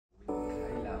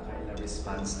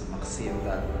response to Maxine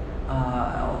that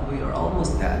we are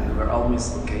almost done, we're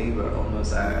almost okay, we're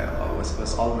almost,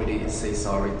 was already say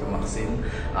sorry to Maxine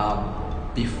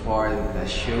before the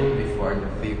show, before the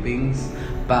tapings.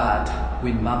 But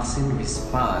when Maxine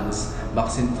responds,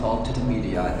 Maxine told to the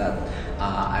media that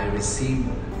I received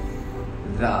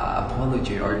the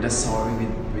apology or the sorry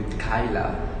with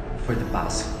Kyla for the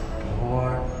past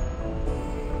 4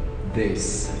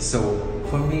 days. So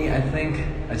for me, I think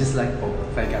I just like, oh,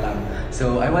 teka lang.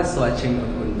 So I was watching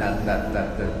that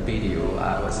video.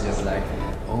 I was just like,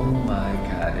 oh my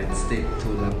god, it's take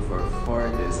too long for 4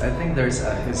 days. I think there's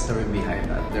a history behind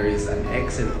that. There is an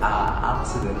accident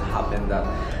happened that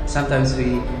sometimes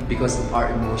we, because of our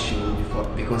emotion,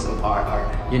 because of our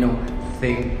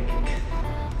think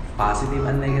positive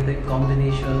and negative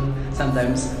combination,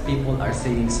 sometimes people are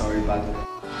saying sorry, but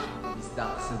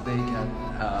so they can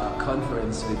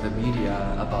conference with the media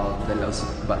about the loss of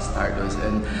Bastardos,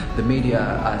 and the media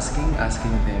asking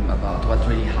them about what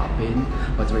really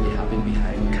happened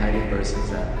behind Kylie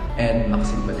Verzosa and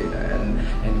Maxine Medina,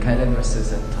 and Kylie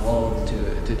Verzosa told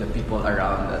to the people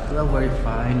around that, well, we're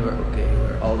fine, we're okay,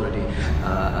 we're already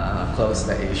closed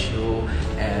the issue,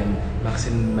 and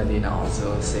Maxine Medina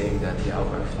also saying that yeah,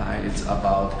 we're fine, it's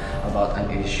about an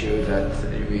issue that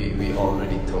we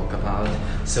already talked about.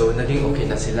 So naging okay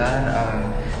na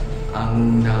sila.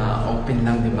 Ang open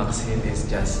lang ni Maxine is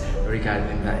just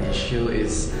regarding the issue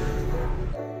is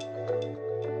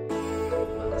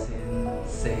Maxine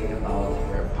saying about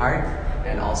her part,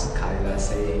 and also Kyla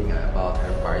saying about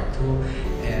her part too.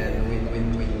 And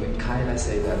when Kyla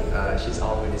say that she's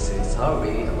already saying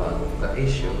sorry about the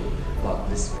issue, about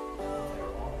this,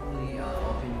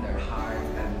 open their heart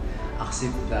and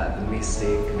accept that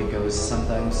mistake, because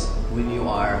sometimes when you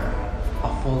are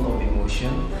full of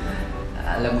emotion,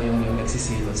 alam mo yung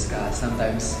nagsisilos ka,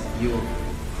 sometimes you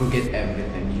forget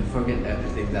everything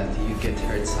that you get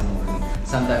hurt someone.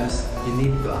 Sometimes you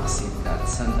need to accept that.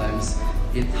 Sometimes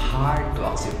it's hard to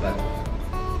accept, but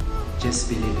just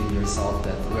believe in yourself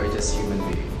that we're just human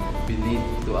beings. We need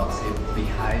to accept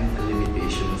behind the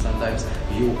limitation. Sometimes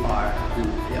you are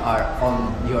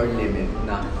on your limit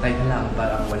na, teka lang,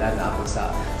 parang wala na ako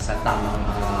sa tamang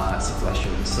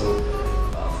sitwasyon. So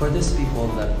for those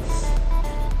people that's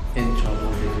in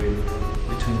trouble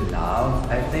between love,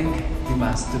 I think you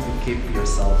must keep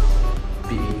yourself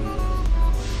being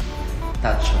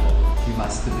touchable. You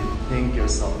must think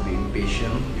yourself being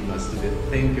patient. You must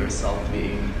think yourself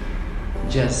being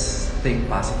just think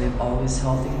positive, always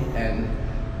healthy, and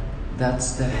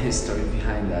that's the history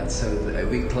behind that. So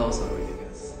we close already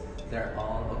because they're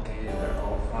all okay, they're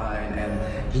all fine. And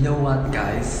you know what,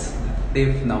 guys?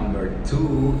 Tip number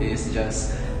 2 is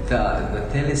just the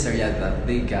teleserye that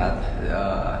they got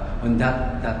on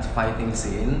that fighting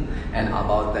scene and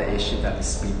about the issue that is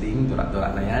speeding,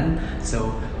 dura-dura na yan.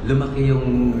 So lumaki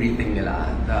yung rating nila,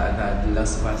 the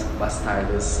Los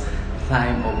Bastardos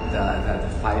time of the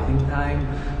fighting time.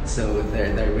 So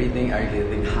their rating are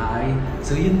getting high.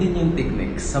 So yun din yung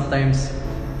technique. Sometimes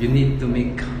you need to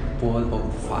make ball of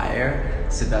fire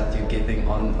so that you're getting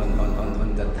on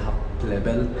the top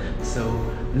level. So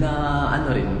na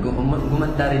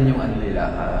gumanda rin yung nila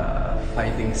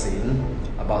fighting scene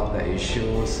about the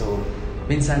issue. So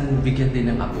minsan bigyan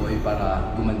din ng apoy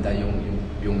para gumanda yung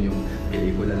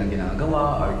pelikula na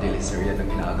ginagawa or teleserye na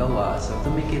ginagawa. So to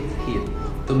make it hit,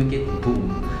 to make it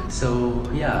boom. So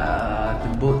yeah,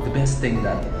 the best thing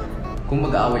that kung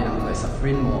mag-aaway naman kayo sa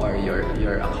friend mo or your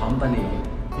a company,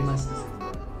 you must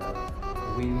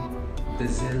when the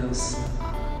zealous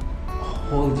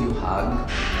hold you, hug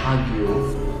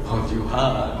you,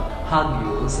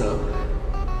 so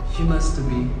you must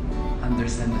be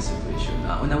understand the situation.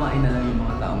 Unawain na lang yung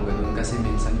mga taong ganun kasi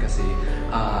minsan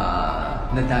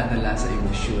nadadala sa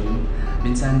emosyon.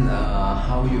 Minsan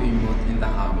how you emote in the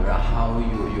camera, how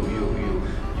you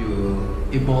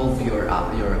evolve your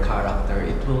character,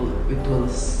 it will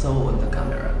show on the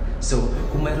camera. So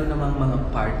kung mayroon namang mga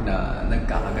part na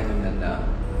nagkakaganon na,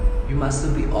 you must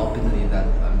be openly that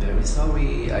I'm very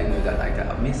sorry, I know that I got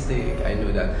a mistake, I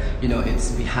know that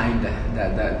it's behind the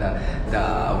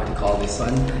what do you call this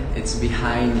one? It's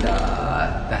behind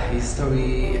the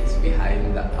history, it's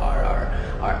behind our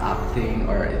acting,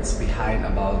 or it's behind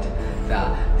about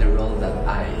the role that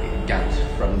I got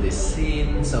from this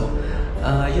scene. So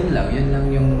yun lang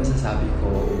yung masasabi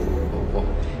ko.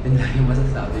 Yun lang yung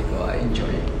masasabi ko. I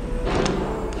enjoy.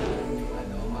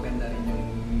 Maganda rin yung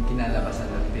kinalabasan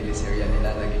ng teleserye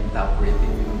nila, naging top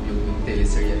rating yung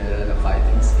teleserye nila na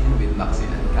fighting scene with Maxine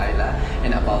and Kyla.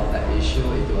 And about the issue,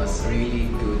 it was really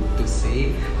good to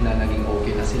say na naging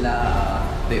okay na sila.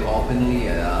 They openly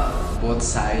both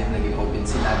side naging open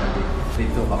sila na they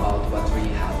talk about what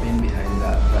really happened behind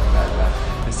the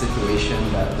situation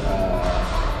that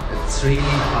it's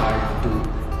really hard to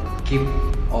keep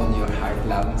on your heart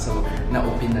lang. So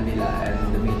na-open na nila and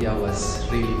the media was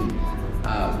really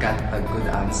got a good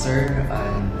answer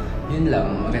and yun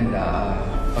lang maganda.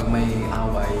 Pag may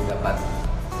away dapat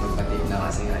magpati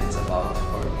na kasi nga it's about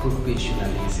for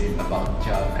professionalism, about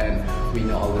job, and we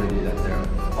know already that they're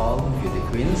all beauty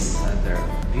queens and they're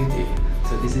beauty.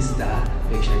 So this is the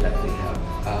picture that we have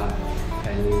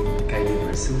Kylie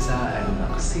Verzosa and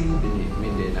Maxine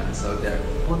Medina. So they're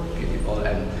both beautiful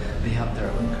and they have their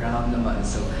own crown naman.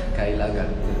 So Kyla got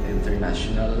the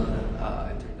international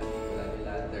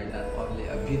they're not only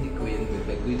a beauty queen with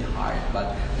a good heart,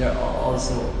 but they're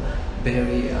also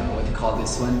very what do you call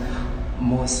this one,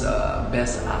 most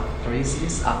best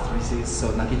actresses.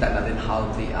 So nakita natin how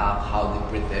they act, how they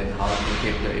pretend, how they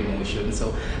keep their emotions.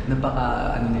 So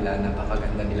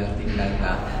napakaganda nilang tingnan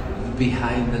na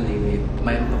behind the limit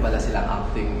mayroon pa pala silang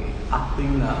acting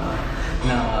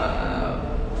na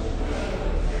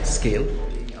skill.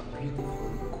 Being a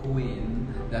beautiful queen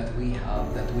that we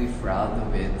have, that we're proud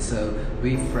of it. So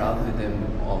we're proud with them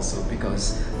also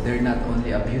because they're not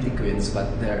only a beauty queens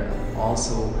but they're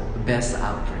also best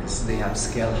actress. They have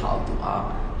skill how to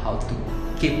act, how to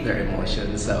keep their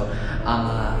emotions. So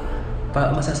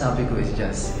masasabi ko is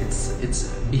just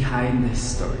it's behind the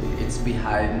story, it's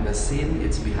behind the scene,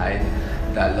 it's behind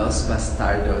the Los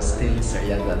Bastardos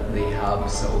teleserye that they have.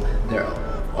 So they're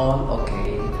all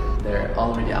okay, they're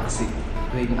already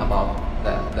accepting about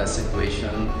the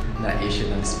situation na issue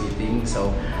ng spitting.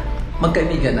 So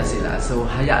magkaibigan na sila. So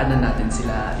hayaan na natin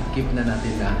sila, i-keep na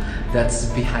natin na that's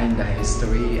behind the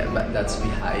history, but that's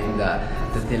behind the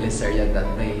teleserye that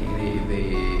they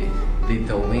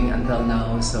doing until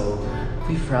now. So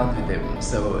we proud with them.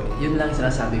 So yun lang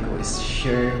sinasabi ko is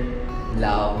share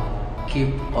love,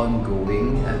 keep on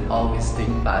going and always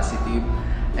think positive.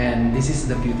 And this is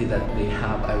the beauty that they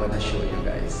have. I wanna show you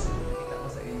guys. Kita ko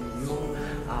sa inyo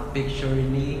yung picture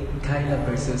ni Kylie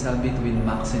Verzosa between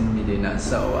Maxine Medina.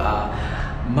 So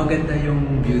maganda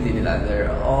yung beauty nila.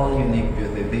 They're all unique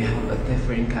beauty. They have a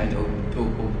different kind of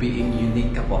being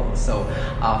unique couple. So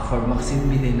for Maxine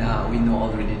Medina, we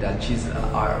know already that she's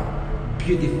our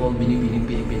beautiful Binibining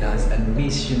Pilipinas and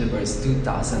Miss Universe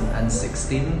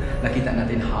 2016. Nakita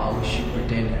natin how she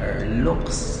pretend her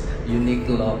looks, unique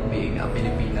look, being a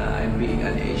Filipina and being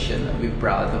an Asian. We're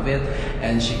proud of it.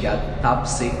 And she got top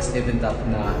 6, even top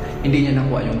na hindi niya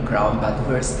nakuha yung crown, but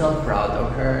we're still proud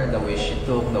of her, the way she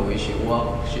took, the way she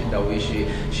walked, the way she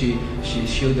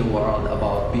showed the world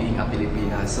about being a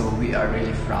Filipina. So we are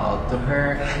really proud to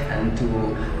her and to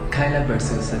Kylie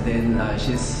Verzosa. Then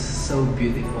she's so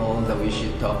beautiful, the way she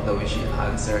talked, the way she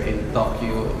answered in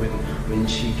Tokyo when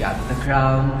she got the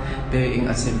crown. Being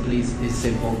a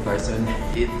simple person,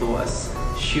 it was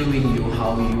showing you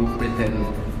how you pretend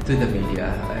to the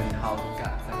media and how you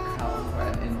got the crown for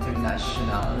an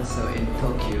international. So in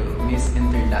Tokyo, Miss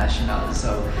International.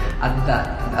 So at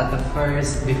the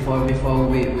first before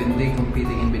when they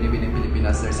competing in Binibining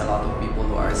Pilipinas, there's a lot of people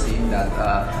who are saying that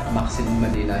Maxine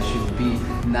Medina should be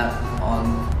not on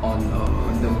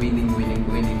the winning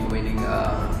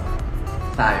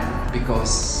time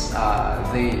because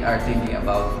they are thinking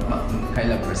about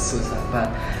Kylie Verzosa. But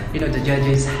you know, the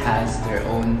judges has their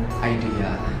own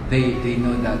idea. They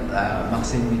know that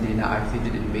Maxine Medina are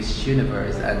fitted in Miss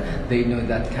Universe, and they know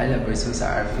that Kylie Verzosa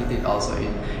are fitted also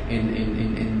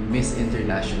in Miss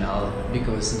International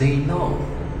because they know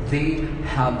they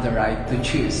have the right to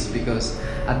choose. Because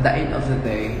at the end of the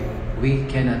day, we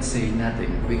cannot say nothing.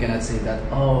 We cannot say that,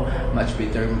 oh, much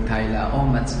better Kyla, oh,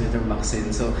 much better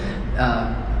Maxine. So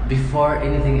before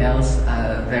anything else,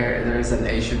 there is an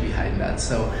issue behind that.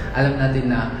 So alam natin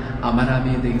na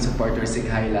marami ding supporters si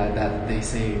Kyla that they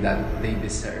say that they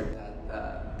deserve that.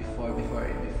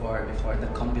 Before the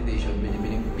competition,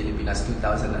 Binibining Pilipinas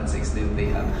 2016, they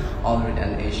have already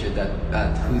an issue that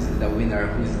who's the winner,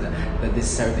 who's the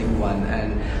deserving one.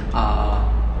 And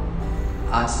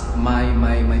as my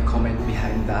comment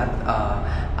behind that,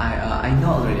 I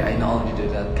know already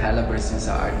that Kylie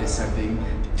Verzosa are deserving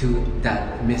to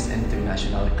that Miss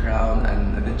International crown,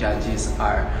 and the judges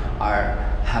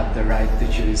have the right to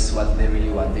choose what they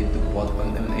really wanted to put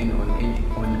on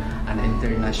an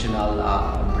international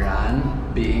brand,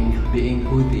 being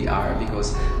who they are,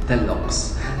 because the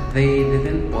looks, they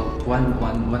didn't put one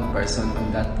person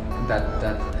on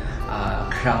that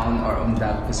crown or on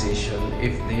that position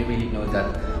if they really know that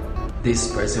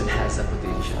this person has a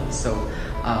potential. So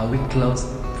we closed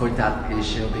for that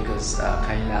issue because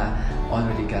Kyla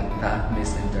already got the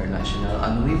Miss International,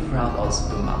 and we proud also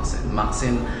to Maxine.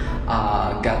 Maxine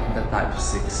got the type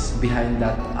 6. Behind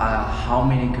that, how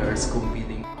many girls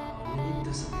competing? We need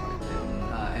to support them.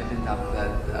 Even though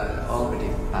that already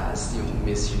passed yung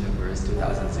Miss Universe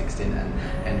 2016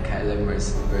 and Kylie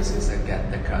Verzosa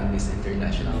got the crown Miss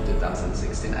International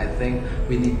 2016. I think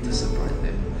we need to support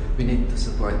them. We need to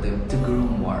support them to grow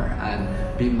more and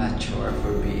be mature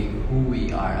for being who we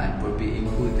are and for being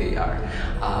who they are.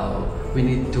 We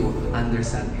need to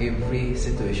understand every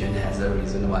situation has a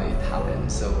reason why it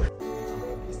happened. So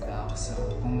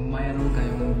kung mayroon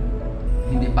kayong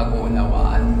hindi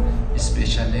pag-uunawaan,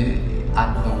 especially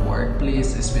at the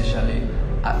workplace, especially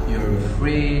at your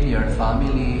friend, your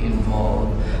family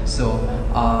involved, so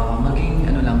maging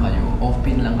ano lang kayo,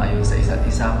 open lang kayo sa isa't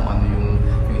isa kung ano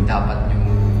yung dapat yung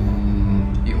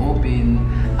i-open,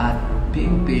 at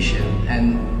being patient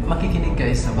and makikinig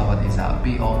kayo sa bawat isa.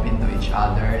 Be open to each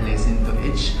other, listen to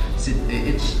each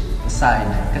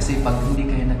side, kasi pag hindi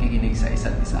kayo nakikinig sa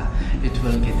isa't isa, it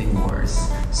will getting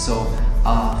worse. So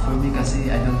for me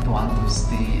kasi, I don't want to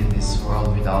stay in this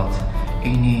world without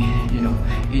any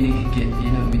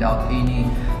without any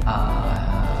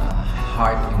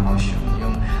heart emotion,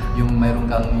 yung mayroon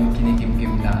kang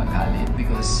kinikimkim na galit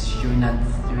because you're not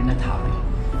happy.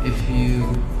 If you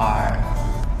are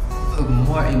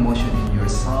more emotion in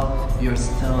yourself, you're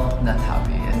still not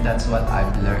happy. And that's what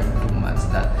I've learned 2 months,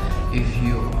 that if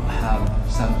you have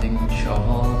something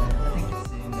trouble, I think it's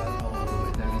saying that,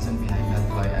 the reason behind that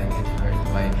why I get hurt,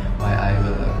 why I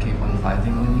will keep on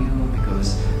fighting on you,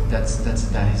 because that's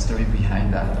the history behind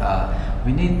that.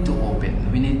 We need to open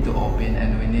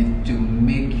and we need to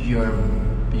make your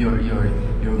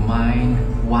mind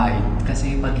wide,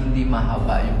 kasi pag hindi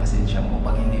mahaba yung pasensya mo,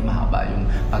 pag hindi mahaba yung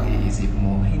pag-iisip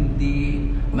mo, hindi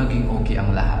maging okay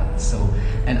ang lahat. So,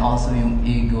 and also yung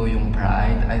ego, yung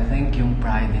pride, I think yung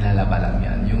pride nilalaba lang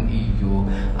yan. Yung ego,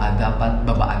 dapat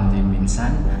babaan din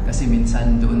minsan, kasi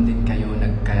minsan doon din kaya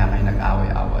kayo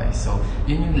nag-away-away. So,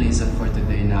 yun yung lesson for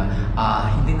today, na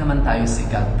hindi naman tayo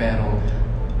sikat, pero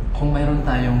kung mayroon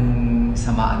tayong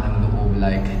samaan ng loob,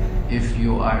 like if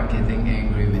you are getting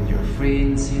angry with your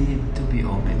friends, you need to be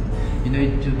open. You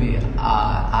need to be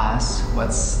asked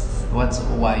what's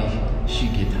why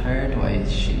she get hurt, why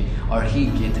she or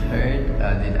he get hurt.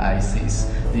 Did I say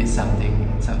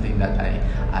something that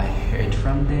I heard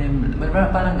from them?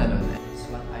 Parang ganun.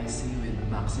 What I see with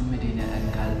Maxine Medina and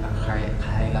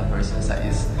Kylie Verzosa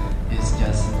is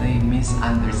just they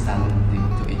misunderstanding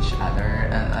to each other,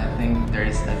 and I think there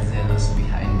is a jealous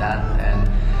behind that. And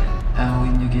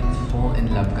when you get fall in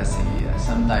love kasi,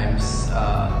 sometimes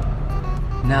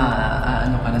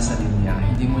ano ka na sa linya,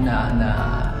 hindi mo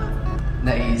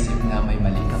naiisip na may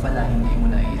mali ka pala, hindi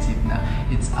mo naiisip na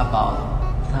it's about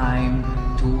time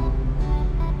to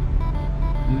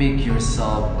make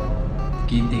yourself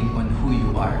getting on who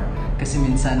you are. Kasi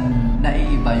minsan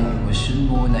naiiba yung emosyon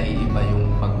mo, naiiba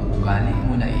yung pag-uugali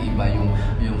mo, naiiba yung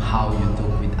how you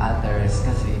talk with others,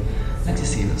 kasi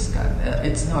nagsisilos ka.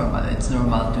 It's normal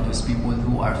to those people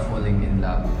who are falling in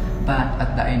love. But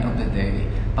at the end of the day,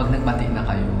 pag nagbati na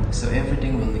kayo, so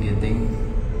everything will be getting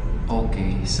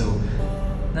okay. So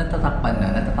natatakpan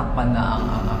na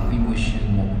ang emotion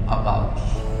mo about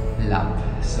love.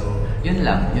 So yun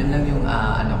lang yung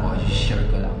share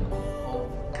ko lang.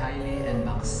 Kylie and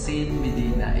Maxine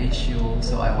Medina issue.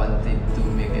 So I wanted to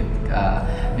make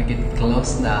it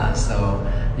close na. So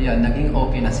yun, naging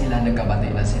okay na sila,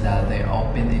 nagkabati na sila, they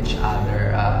open each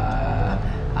other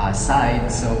side.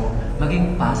 So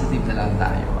maging positive na lang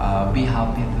tayo. Be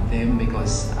happy to them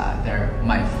because they're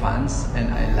my fans and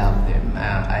I love them.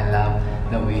 I love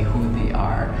the way who they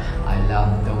are. I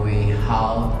love the way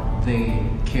how they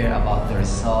care about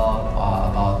themselves,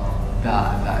 about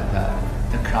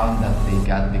the crown that they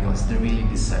got, because they really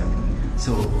deserve it.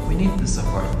 So we need to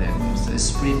support them. So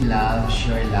spread love,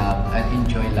 share love, and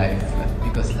enjoy life,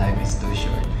 because life is too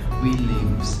short. We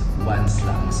live once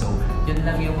lang. So yun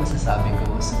lang yung masasabi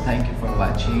ko. So thank you for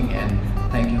watching, and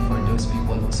thank you for those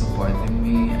people who supporting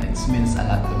me. It means a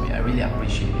lot to me. I really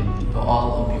appreciate it. To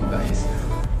all of you guys.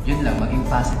 Yun lang, maging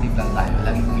positive lang tayo.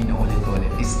 Lagi kong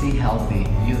inuulit-ulit. Stay healthy.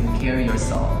 You care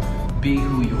yourself. Be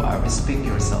who you are. Respect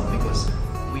yourself, because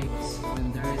when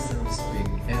there is a respect,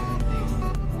 everything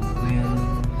will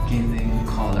getting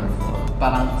colorful.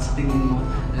 Parang sa tingin mo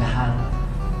lahat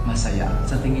masaya.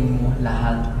 Sa tingin mo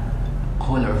lahat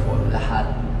colorful. Lahat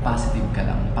positive ka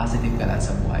lang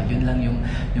sa buhay. Yun lang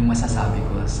yung masasabi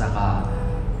ko. Saka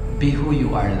be who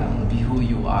you are lang. Be who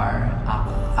you are, act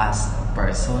as a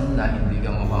person, na hindi ka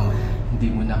mukhang hindi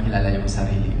mo na kilala yung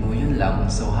sarili mo, yun lang.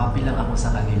 So happy lang ako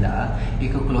sa kanila.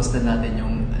 I-close na natin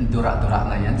yung dura-dura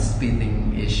na yan,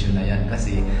 spitting issue na yan,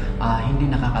 kasi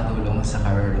hindi nakakatulong sa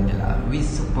career nila. We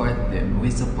support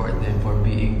them for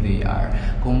being they are.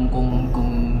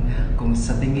 Kung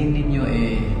sa tingin ninyo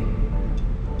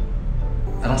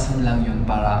rason lang yun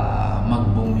para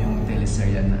mag-boom yung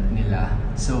teleserye nila.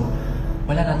 So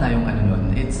wala na tayong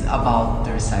nun. It's about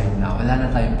their side now. Wala na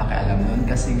tayong pakialam nun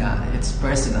kasi nga it's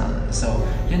personal. So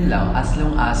yun lang, as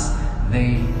long as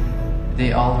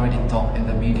they already talk in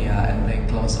the media and they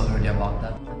close already about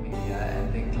that in the media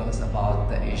and they close about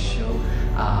the issue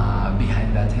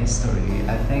behind that history,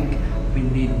 I think we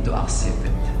need to accept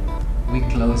it. We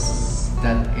close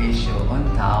that issue on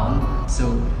town.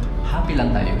 So happy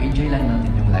lang tayo. Enjoy lang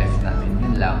natin yung life natin.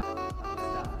 Yun lang.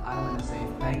 I want to say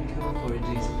thank you for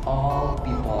these all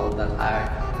people that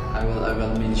I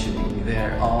will mentioning.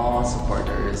 They're all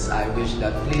supporters. I wish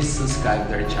that please subscribe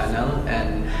their channel,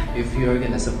 and if you're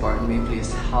gonna support me,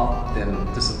 please help them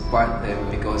to support them,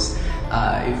 because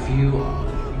if you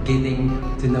getting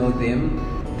to know them,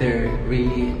 they're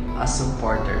really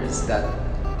supporters that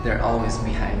they're always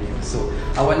behind you. So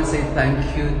I want to say thank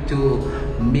you to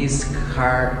Miss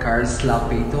Karsla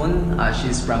Payton.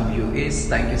 She's from US.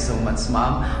 Thank you so much,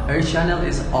 ma'am. Her channel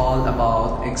is all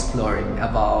about exploring,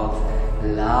 about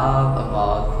love,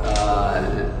 about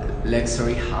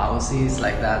luxury houses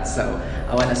like that. So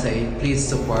I want to say please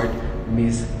support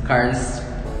Miss Karsla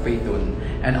Payton.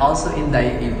 And also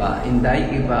Inday Eva. Inday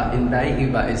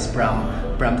Eva is from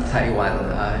Taiwan.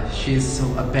 She's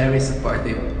a very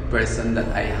supportive person that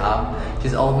I have.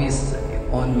 She's always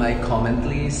on my comment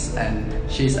list, and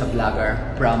she's a blogger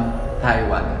from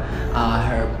Taiwan.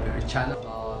 Her channel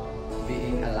about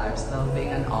being a lifestyle,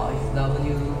 being an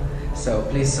OFW. So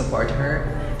please support her.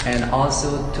 And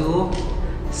also to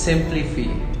Simply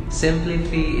Fee. Simply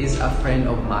Fee is a friend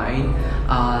of mine.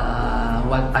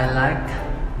 What I like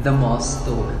the most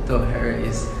to her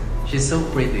is she's so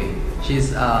pretty.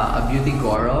 She's a beauty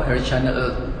guru. Her channel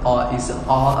is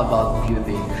all about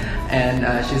beauty, and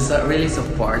she's really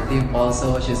supportive.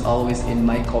 Also, she's always in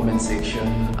my comment section.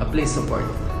 Please support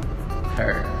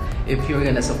her. If you're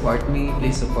gonna support me,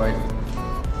 please support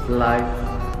Life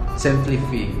Simply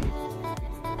Fee.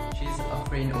 She's a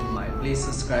friend of mine. Please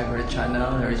subscribe her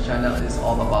channel. Her channel is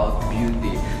all about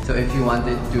beauty. So if you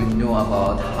wanted to know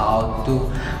about how to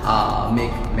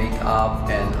make makeup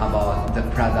and about the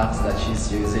products that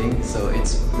she's using, so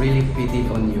it's really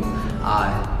fitting on you.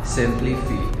 Simply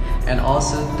Fee. And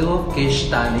also to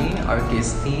Kishtani or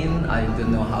Christine, I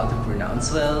don't know how to pronounce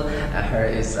well.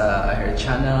 Her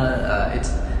channel.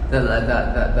 It's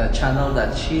the channel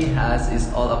that she has is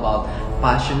all about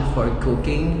passion for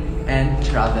cooking and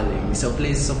traveling. So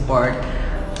please support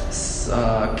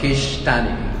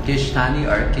Kishtani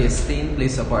or Christine.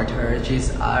 Please support her.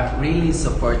 She's a really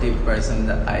supportive person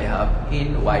that I have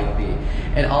in YT.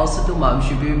 And also to Mom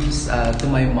Shibibs, to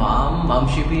my mom, Mom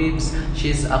Shibibs,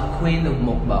 she's a queen of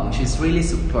mukbang. She's really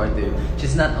supportive.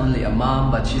 She's not only a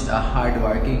mom, but she's a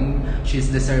hardworking. She's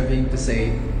deserving to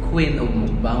say queen of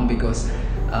mukbang because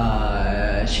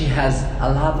she has a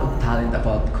lot of talent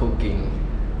about cooking.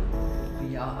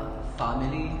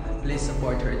 Family, please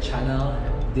support her channel.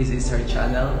 This is her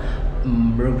channel,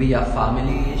 Rubia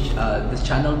Family. The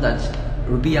channel that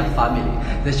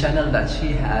she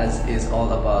has is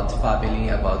all about family,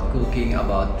 about cooking,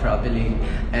 about traveling,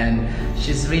 and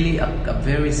she's really a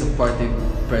very supportive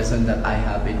person that I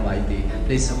have in YT.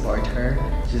 Please support her.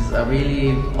 She's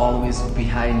really always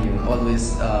behind you,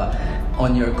 always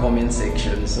on your comment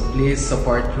section. So please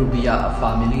support Rubia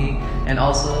Family. And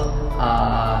also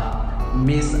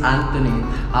Miss Antoinette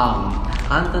Ang.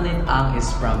 Antoinette Ang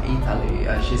is from Italy.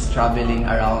 She's traveling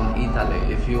around Italy.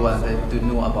 If you wanted to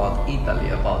know about Italy,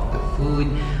 about the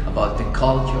food, about the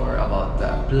culture, about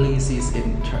the places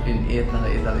in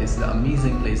Italy. Italy is the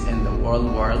amazing place in the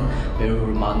world, very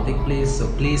romantic place.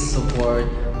 So please support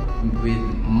with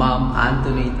Mom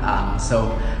Antoinette Ang.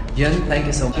 So yun, thank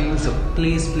you so much. So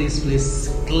please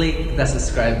click the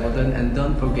subscribe button and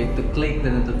don't forget to click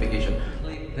the notification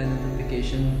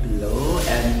below,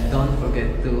 and don't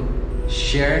forget to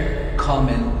share,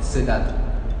 comment, so that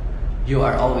you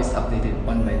are always updated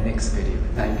on my next video.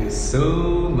 Thank you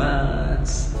so much.